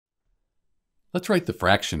Let's write the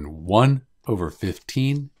fraction 1 over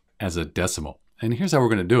 15 as a decimal. And here's how we're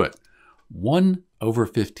going to do it. 1 over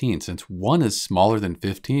 15. Since 1 is smaller than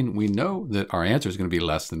 15, we know that our answer is going to be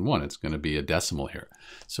less than 1. It's going to be a decimal here.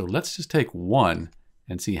 So let's just take 1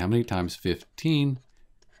 and see how many times 15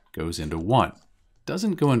 goes into 1.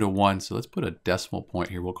 Doesn't go into 1, so let's put a decimal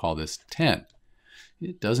point here. We'll call this 10.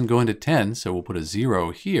 It doesn't go into 10, so we'll put a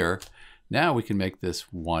 0 here. Now we can make this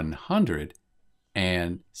 100.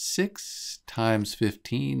 And 6 times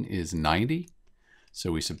 15 is 90.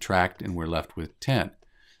 So we subtract and we're left with 10.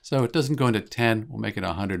 So it doesn't go into 10. We'll make it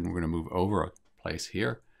 100 and we're going to move over a place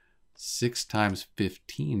here. 6 times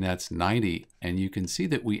 15, that's 90. And you can see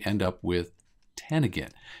that we end up with 10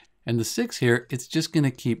 again. And the 6 here, it's just going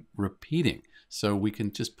to keep repeating. So we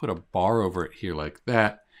can just put a bar over it here like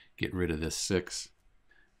that, get rid of this 6.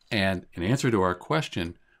 And in answer to our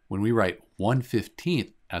question, when we write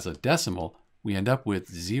 1/15th as a decimal, we end up with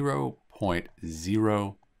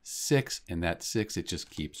 0.06, and that 6, it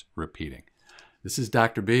just keeps repeating. This is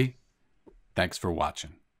Dr. B. Thanks for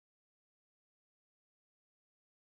watching.